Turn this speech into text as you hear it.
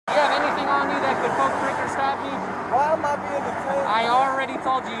stupid folk freaker stop me? Why am I being detained? I already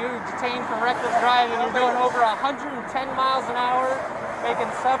told you you're detained for reckless driving. You're doing over 110 miles an hour, making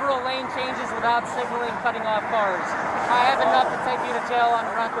several lane changes without signaling, cutting off cars. I have enough to take you to jail on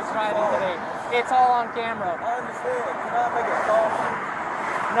reckless driving today. It's all on camera. I understand. Can I make a call?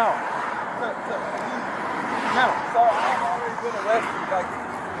 No. No. So I've already been arrested. Like,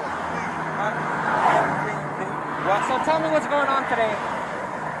 So tell me what's going on today.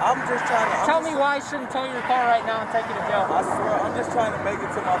 I'm just trying to... Tell me why I shouldn't tow your car right now and take you to jail. I swear, I'm just trying to make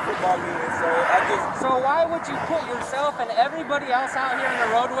it to my football meeting, so I just... So why would you put yourself and everybody else out here in the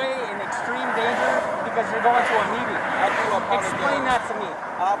roadway in extreme danger because you're going to a meeting? I do apologize. Explain that to me.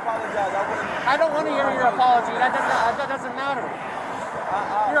 I apologize. I don't want to hear your apology. That doesn't matter.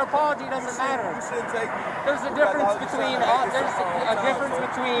 Your apology doesn't matter. You shouldn't take me. There's a difference between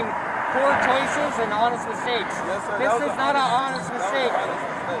poor choices and honest mistakes. Yes, sir. This is not an honest mistake.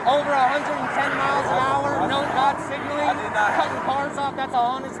 Over 110 miles an hour, not signaling, cutting cars off, that's an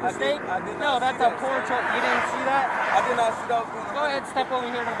honest mistake? No, that's a poor choice. You didn't see that? I did not see that. Go ahead, step over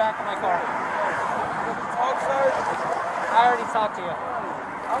here to the back of my car. Talk, sir. I already talked to you.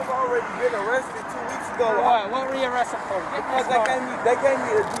 I've already been arrested 2 weeks ago. What? What were you arrested for? Because they gave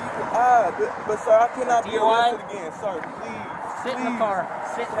me a DUI, but sir, I cannot be arrested again, sir. Please. Sit in the car.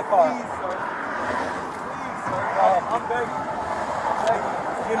 Sit in the car. Please, sir. Please, sir. I'm begging.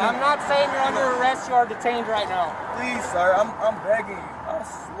 I'm not saying you're under arrest. You are detained right now. Please, sir. I'm begging. I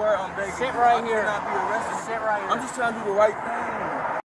swear I'm begging. Sit right here. I cannot be arrested. Sit right here. I'm just trying to do the right thing.